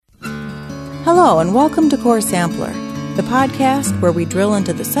Hello and welcome to Core Sampler, the podcast where we drill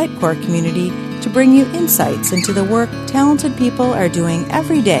into the Sitecore community to bring you insights into the work talented people are doing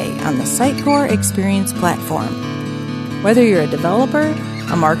every day on the Sitecore Experience platform. Whether you're a developer,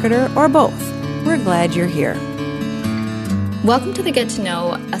 a marketer, or both, we're glad you're here. Welcome to the Get to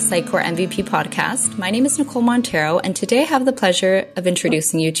Know a Sitecore MVP podcast. My name is Nicole Montero, and today I have the pleasure of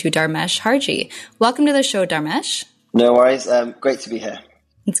introducing you to Dharmesh Harji. Welcome to the show, Dharmesh. No worries. Great to be here.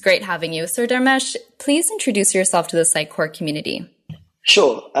 It's great having you. So Dharmesh, please introduce yourself to the Sitecore community.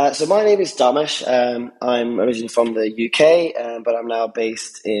 Sure. So my name is Dharmesh. I'm originally from the UK, but I'm now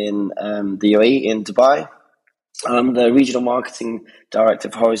based in the UAE, in Dubai. I'm the Regional Marketing Director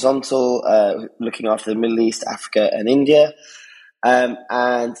for Horizontal, looking after the Middle East, Africa, and India.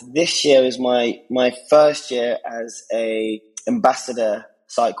 And this year is my first year as a Ambassador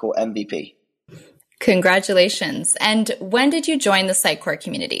Sitecore MVP. Congratulations. And when did you join the Sitecore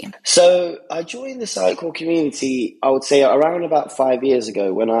community? So I joined the Sitecore community, I would say around about 5 years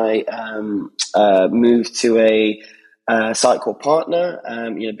ago when I moved to a Sitecore partner.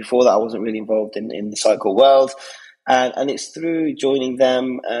 Before that I wasn't really involved in the Sitecore world. And it's through joining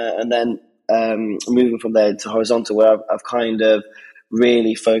them and then moving from there to Horizontal where I've kind of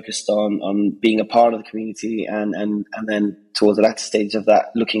really focused on being a part of the community and then towards the latter stage of that,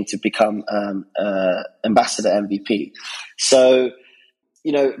 looking to become Ambassador MVP. So,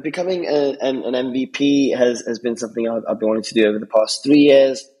 becoming an MVP has been something I've been wanting to do over the past 3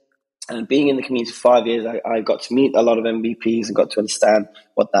 years. And being in the community for 5 years, I got to meet a lot of MVPs and got to understand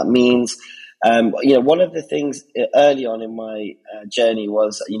what that means. One of the things early on in my journey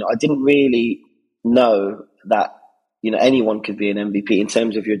was, I didn't really know that anyone could be an MVP in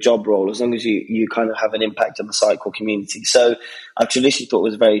terms of your job role, as long as you kind of have an impact on the Sitecore community. So I've traditionally thought it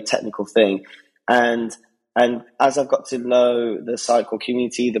was a very technical thing. And as I've got to know the Sitecore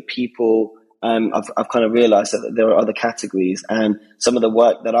community, the people, I've kind of realized that there are other categories, and some of the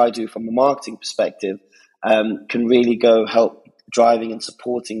work that I do from a marketing perspective can really go help driving and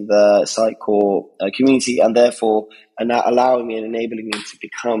supporting the Sitecore community, and therefore allowing me and enabling me to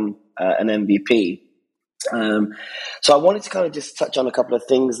become an MVP. So I wanted to kind of just touch on a couple of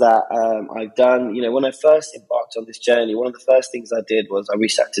things that I've done. When I first embarked on this journey, one of the first things I did was I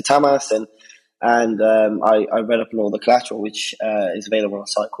reached out to Tamas and I read up on all the collateral, which is available on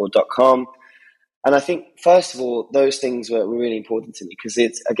Sitecore.com. And I think, first of all, those things were really important to me because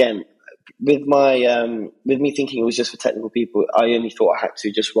it's, again, with me thinking it was just for technical people, I only thought I had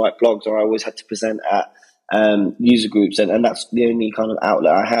to just write blogs, or I always had to present at user groups, and that's the only kind of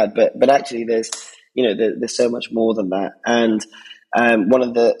outlet I had. But actually, there's so much more than that. And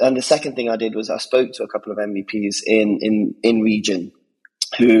the second thing I did was I spoke to a couple of MVPs in region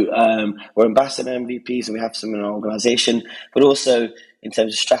who were ambassador MVPs, and we have some in our organization, but also in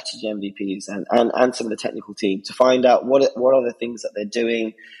terms of strategy MVPs and some of the technical team to find out what are the things that they're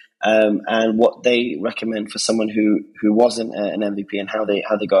doing, and what they recommend for someone who wasn't an MVP and how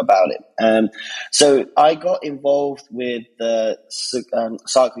they go about it. So I got involved with the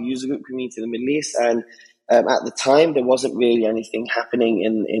Sitecore user group community in the Middle East, and at the time there wasn't really anything happening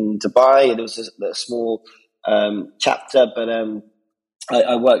in Dubai. There was a small chapter, but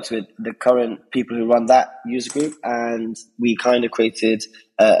I worked with the current people who run that user group, and we kind of created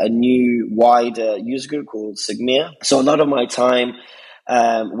a new wider user group called Sigmia. So a lot of my time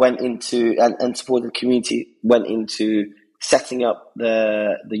went into and supporting the community went into setting up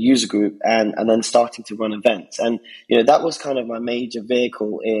the user group and then starting to run events. And that was kind of my major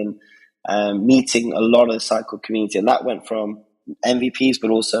vehicle in meeting a lot of the Sitecore community, and that went from MVPs but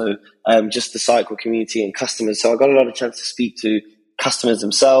also just the Sitecore community and customers. So I got a lot of chance to speak to customers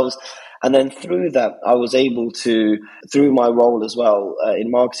themselves. And then through that, I was able to, through my role as well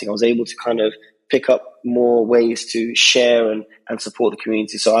in marketing, I was able to kind of pick up more ways to share and support the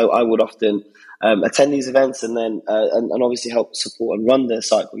community. So I would often attend these events and then and obviously help support and run the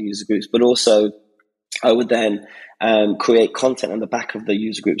Sitecore user groups, but also I would then create content on the back of the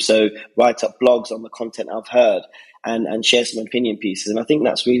user group. So write up blogs on the content I've heard and share some opinion pieces. And I think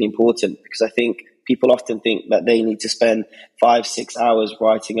that's really important because I think people often think that they need to spend 5-6 hours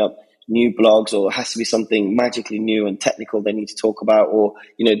writing up new blogs, or it has to be something magically new and technical they need to talk about, or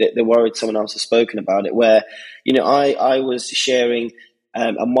they're worried someone else has spoken about it, where I was sharing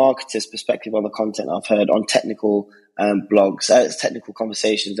a marketer's perspective on the content I've heard on technical blogs, technical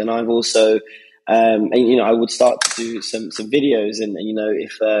conversations. And I've also I would start to do some videos, and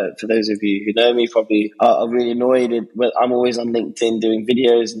if for those of you who know me probably are really annoyed, I'm always on LinkedIn doing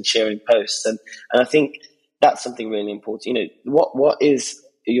videos and sharing posts, and I think that's something really important. What is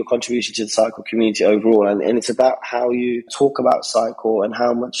your contribution to the Sitecore community overall, and it's about how you talk about Sitecore and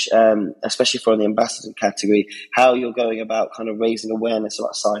how much, especially for the ambassador category, how you're going about kind of raising awareness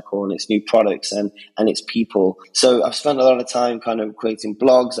about Sitecore and its new products and its people. So I've spent a lot of time kind of creating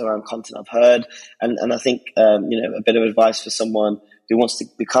blogs around content I've heard, and I think a bit of advice for someone who wants to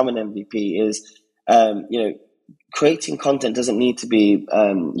become an MVP is creating content doesn't need to be,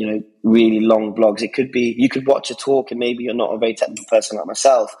 really long blogs. It could be, you could watch a talk and maybe you're not a very technical person like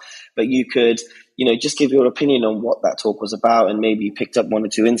myself, but you could, just give your opinion on what that talk was about, and maybe you picked up one or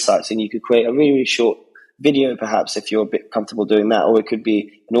two insights, and you could create a really, really short video, perhaps, if you're a bit comfortable doing that, or it could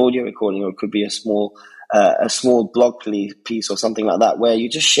be an audio recording, or it could be a small blog piece or something like that, where you're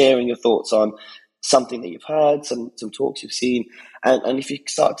just sharing your thoughts on something that you've heard, some talks you've seen. And if you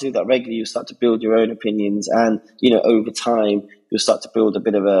start to do that regularly, you start to build your own opinions, and, over time, you'll start to build a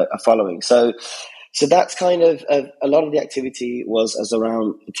bit of a following. So that's kind of a lot of the activity was as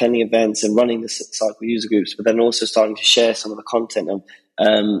around attending events and running the Sitecore user groups, but then also starting to share some of the content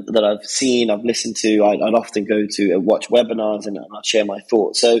that I've seen, I've listened to. I'd often go to watch webinars and I'd share my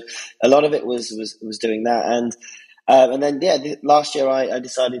thoughts. So a lot of it was doing that. And then last year I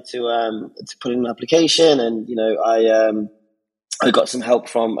decided to put in an application, and I got some help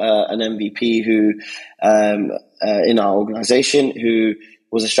from an MVP who in our organization, who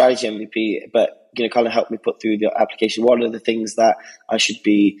was a strategy MVP, but kind of helped me put through the application. What are the things that I should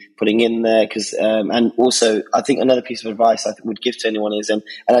be putting in there? Because and also, I think another piece of advice I would give to anyone is, and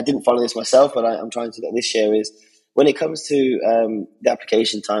I didn't follow this myself, but I'm trying to do that this year, is when it comes to the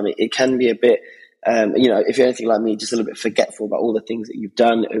application time, it can be a bit. If you're anything like me, just a little bit forgetful about all the things that you've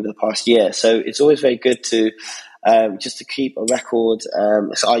done over the past year. So it's always very good to just to keep a record.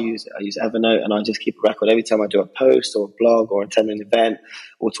 So I use Evernote, and I just keep a record every time I do a post or a blog or attend an event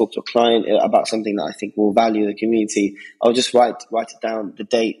or talk to a client about something that I think will value the community. I'll just write it down, the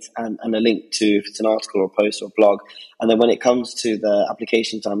date and a link to, if it's an article or a post or a blog. And then when it comes to the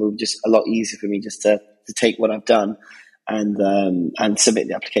application time, it will be just a lot easier for me just to take what I've done and submit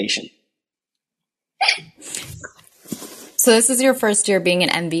the application. So this is your first year being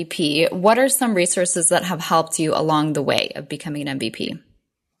an MVP. What are some resources that have helped you along the way of becoming an MVP?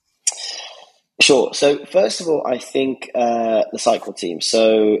 Sure. So first of all, I think the Sitecore team.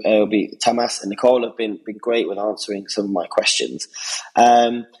 So it'll be Tamas and Nicole have been great with answering some of my questions.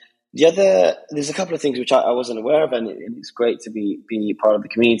 There's a couple of things which I wasn't aware of, and it's great to be part of the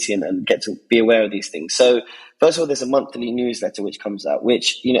community and get to be aware of these things. So first of all, there's a monthly newsletter which comes out,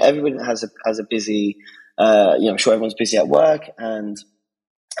 which, everyone has a busy, I'm sure everyone's busy at work, and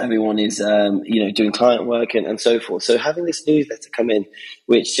everyone is, doing client work and so forth. So having this newsletter come in,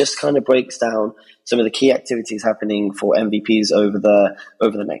 which just kind of breaks down some of the key activities happening for MVPs over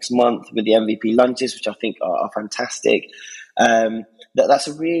the next month, with the MVP lunches, which I think are fantastic. That's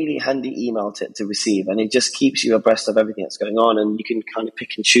a really handy email to receive, and it just keeps you abreast of everything that's going on, and you can kind of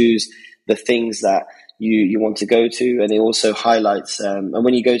pick and choose the things that you want to go to. And it also highlights, and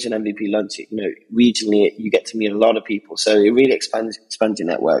when you go to an MVP lunch, regionally you get to meet a lot of people, so it really expands your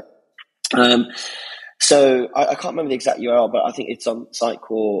network. So I can't remember the exact URL, but I think it's on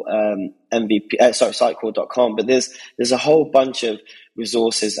Sitecore Sitecore.com. But there's a whole bunch of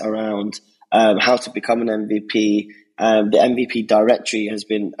resources around how to become an MVP. The MVP directory has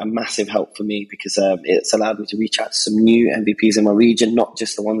been a massive help for me, because it's allowed me to reach out to some new MVPs in my region, not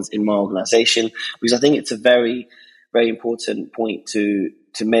just the ones in my organization, because I think it's a very, very important point to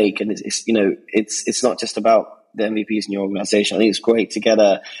make. And it's not just about the MVPs in your organization. I think it's great to get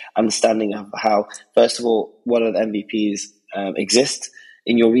a understanding of how, first of all, what are the MVPs exist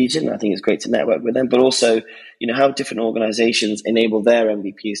in your region. I think it's great to network with them, but also, how different organizations enable their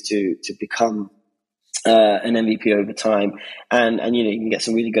MVPs to become an MVP over time, and you can get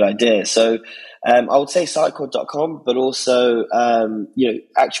some really good ideas. So I would say Sitecore.com, but also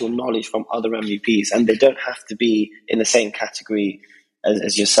actual knowledge from other MVPs, and they don't have to be in the same category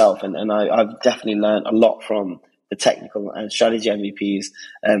as yourself. And I've definitely learned a lot from the technical and strategy MVPs,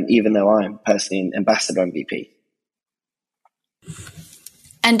 even though I'm personally an ambassador MVP.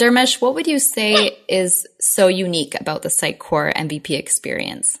 And Dharmesh, what would you say is so unique about the Sitecore MVP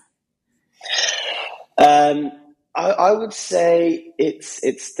experience? I would say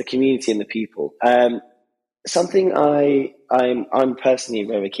it's the community and the people. Something I'm personally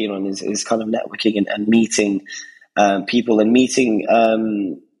very keen on is kind of networking and meeting people, and meeting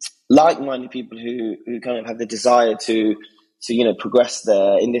like-minded people who kind of have the desire to progress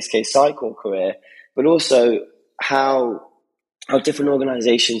their, in this case, Sitecore career, but also how different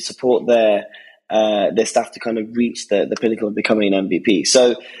organizations support their their staff to kind of reach the pinnacle of becoming an MVP.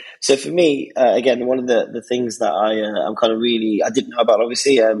 So for me, again, one of the things that I'm kind of really, I didn't know about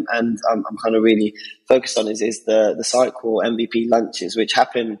obviously, and I'm kind of really focused on is the Sitecore MVP lunches, which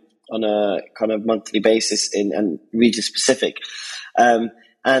happen on a kind of monthly basis and region specific.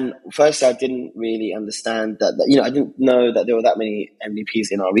 And firstly, I didn't really understand that, I didn't know that there were that many MVPs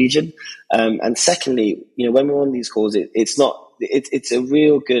in our region. And secondly, when we're on these calls, it's a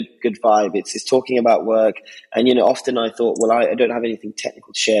real good vibe. It's talking about work. And, often I thought, well, I don't have anything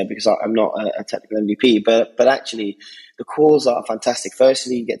technical to share because I'm not a technical MVP, but actually the calls are fantastic.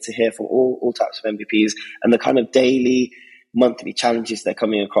 Firstly, you get to hear from all types of MVPs and the kind of daily, monthly challenges they're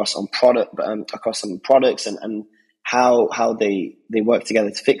coming across on across some products and how they work together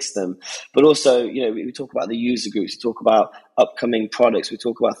to fix them. But also, we talk about the user groups, we talk about upcoming products, we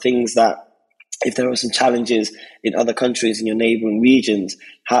talk about things that if there are some challenges in other countries in your neighboring regions,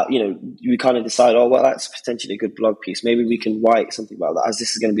 how, we kind of decide, oh, well, that's potentially a good blog piece. Maybe we can write something about that as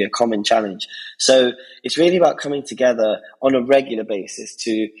this is going to be a common challenge. So it's really about coming together on a regular basis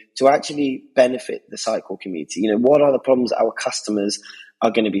to actually benefit the Sitecore community. What are the problems that our customers are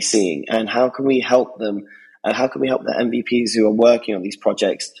going to be seeing and how can we help them? And how can we help the MVPs who are working on these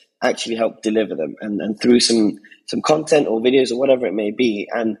projects actually help deliver them and through some content or videos or whatever it may be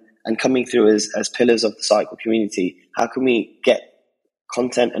and coming through as pillars of the Sitecore community, how can we get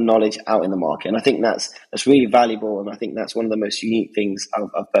content and knowledge out in the market? And I think that's really valuable. And I think that's one of the most unique things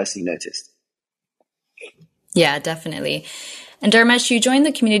I've personally noticed. Yeah, definitely. And Dharmesh, you joined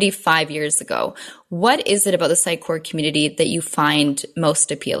the community 5 years ago. What is it about the Sitecore community that you find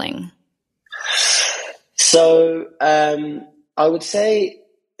most appealing? So I would say,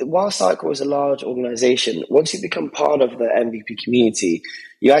 while Sitecore is a large organization, once you become part of the MVP community,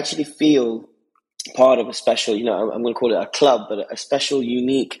 you actually feel part of a special, I'm going to call it a club, but a special,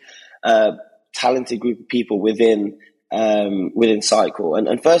 unique, talented group of people within Sitecore.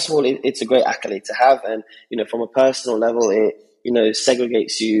 And first of all, it's a great accolade to have. And, from a personal level, it,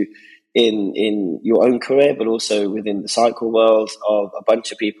 segregates you in your own career, but also within the Sitecore world of a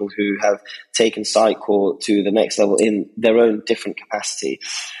bunch of people who have taken Sitecore to the next level in their own different capacity.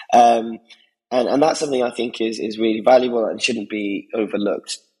 And that's something I think is really valuable and shouldn't be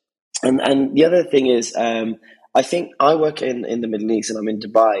overlooked. And the other thing is, I think I work in the Middle East and I'm in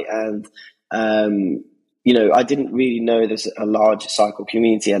Dubai and, I didn't really know there's a large Sitecore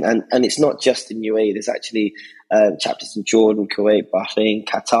community and it's not just in UAE. There's actually chapters in Jordan, Kuwait, Bahrain,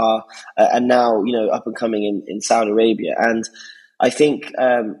 Qatar, and now, up and coming in Saudi Arabia. And I think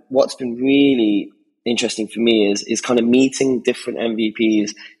what's been really interesting for me is kind of meeting different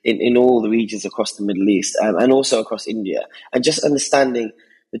MVPs in all the regions across the Middle East and also across India and just understanding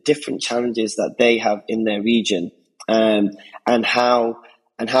the different challenges that they have in their region and how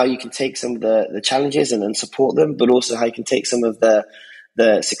you can take some of the challenges and support them, but also how you can take some of the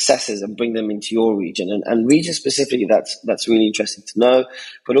successes and bring them into your region and region specifically. That's really interesting to know.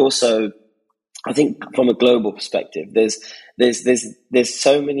 But also, I think from a global perspective, there's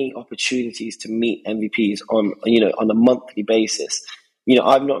so many opportunities to meet MVPs on a monthly basis.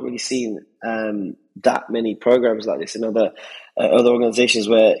 I've not really seen that many programs like this in other organizations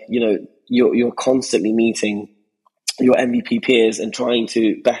where you're constantly meeting your MVP peers and trying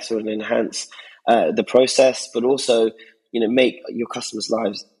to better and enhance the process, but also make your customers'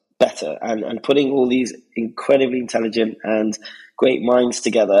 lives better and putting all these incredibly intelligent and great minds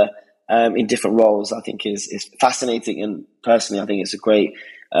together in different roles, I think is fascinating. And personally, I think it's a great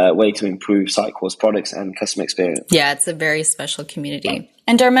way to improve Sitecore's products and customer experience. Yeah, it's a very special community.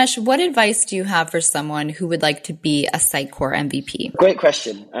 And Dharmesh, what advice do you have for someone who would like to be a Sitecore MVP? Great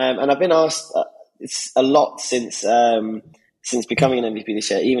question. And I've been asked it's a lot since becoming an MVP this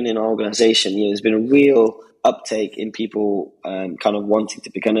year. Even in our organization, there's been a real uptake in people kind of wanting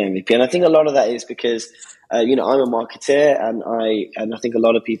to become an MVP. And I think a lot of that is because I'm a marketer and I think a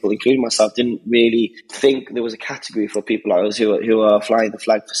lot of people, including myself, didn't really think there was a category for people like us who are flying the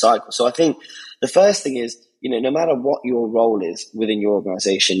flag for Sitecore. So I think the first thing is, no matter what your role is within your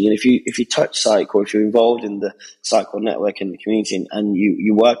organization, if you touch Sitecore, if you're involved in the Sitecore network and the community and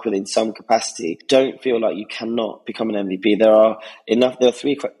you work within some capacity, don't feel like you cannot become an MVP. There are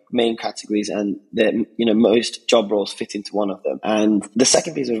three main categories and most job roles fit into one of them. And the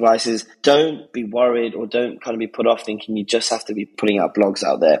second piece of advice is don't be worried or don't kind of be put off thinking you just have to be putting out blogs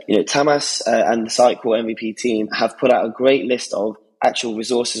out there. Tamas and the Sitecore MVP team have put out a great list of actual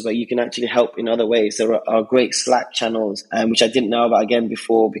resources where you can actually help in other ways. There are great Slack channels, which I didn't know about again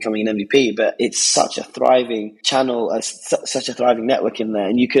before becoming an MVP, but it's such a thriving channel, such a thriving network in there.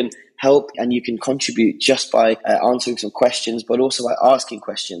 And you can help and you can contribute just by answering some questions, but also by asking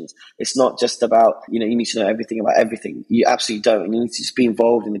questions. It's not just about, you need to know everything about everything. You absolutely don't. And you need to just be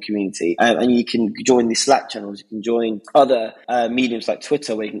involved in the community. And you can join the Slack channels. You can join other mediums like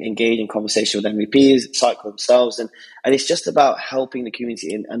Twitter, where you can engage in conversation with MVPs, Sitecore themselves. And it's just about helping the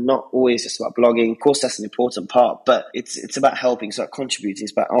community and not always just about blogging. Of course, that's an important part, but it's about helping. It's about contributing.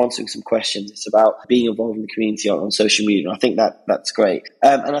 It's about answering some questions. It's about being involved in the community on social media. And I think that's great.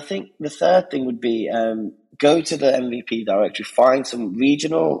 And I think the third thing would be go to the MVP directory, find some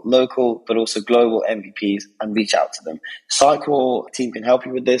regional, local, but also global MVPs and reach out to them. Sitecore team can help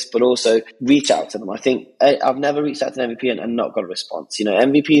you with this, but also reach out to them. I think I've never reached out to an MVP and not got a response.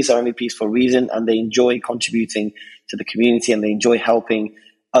 MVPs are MVPs for a reason, and they enjoy contributing to the community and they enjoy helping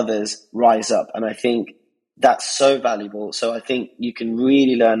others rise up. And I think that's so valuable. So I think you can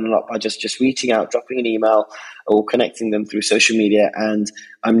really learn a lot by just reaching out, dropping an email, or connecting them through social media. And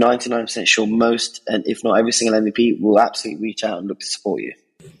I'm 99% sure most, and if not every single MVP, will absolutely reach out and look to support you.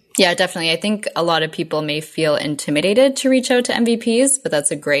 Yeah, definitely. I think a lot of people may feel intimidated to reach out to MVPs, but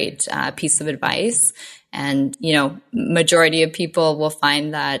that's a great piece of advice. And, majority of people will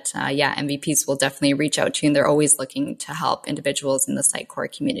find that, MVPs will definitely reach out to you, and they're always looking to help individuals in the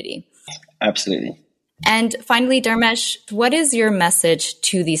Sitecore community. Absolutely. And finally, Dharmesh, what is your message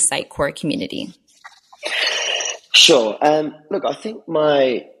to the Sitecore community? Sure. Look, I think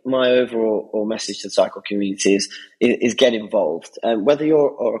my overall message to the Sitecore community is get involved. Whether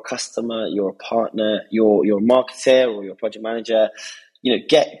you're a customer, you're a partner, you're a marketer, or you're a project manager,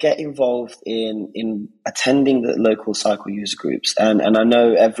 get involved in attending the local Sitecore user groups. And I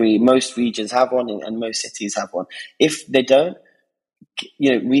know most regions have one and most cities have one. If they don't,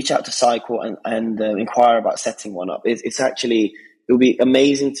 reach out to Sitecore and inquire about setting one up. It will be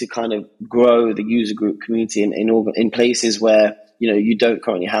amazing to kind of grow the user group community in places where you don't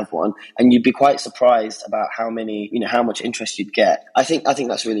currently have one, and you'd be quite surprised about how much interest you'd get. I think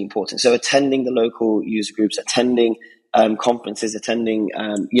that's really important. So attending the local user groups, attending conferences, attending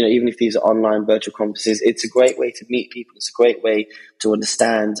even if these are online virtual conferences, it's a great way to meet people. It's a great way to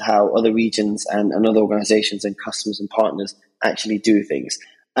understand how other regions and other organizations and customers and partners actually do things.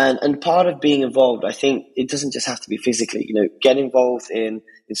 And part of being involved, I think it doesn't just have to be physically, get involved in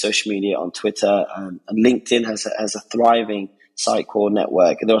social media, on Twitter, and LinkedIn has a thriving Sitecore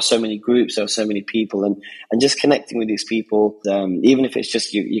network. There are so many groups, there are so many people, and just connecting with these people, even if it's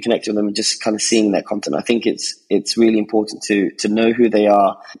just you connect with them and just kind of seeing their content. I think it's really important to know who they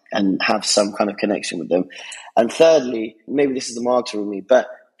are and have some kind of connection with them. And thirdly, maybe this is the marketer in me, but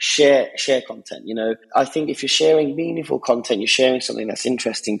share content. I think if you're sharing meaningful content, you're sharing something that's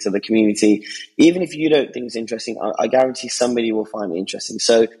interesting to the community. Even if you don't think it's interesting, I guarantee somebody will find it interesting.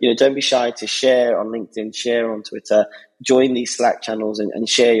 So, don't be shy to share on LinkedIn, share on Twitter, join these Slack channels and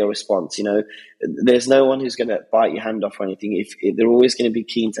share your response. There's no one who's going to bite your hand off or anything. If they're always going to be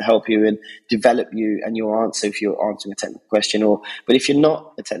keen to help you and develop you and your answer if you're answering a technical question, but if you're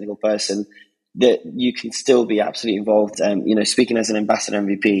not a technical person, that you can still be absolutely involved. Speaking as an ambassador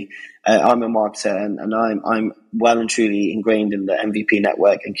MVP, I'm a marketer and I'm well and truly ingrained in the MVP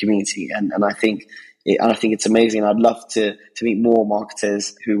network and community, and I think it's amazing. I'd love to meet more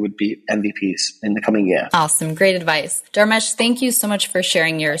marketers who would be MVPs in the coming year. Awesome. Great advice. Dharmesh, thank you so much for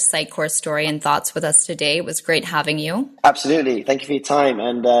sharing your Sitecore story and thoughts with us today. It was great having you. Absolutely. Thank you for your time.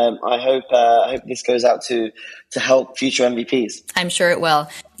 And I hope this goes out to help future MVPs. I'm sure it will.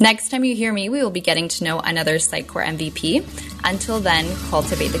 Next time you hear me, we will be getting to know another Sitecore MVP. Until then,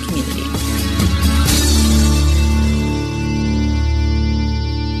 cultivate the community.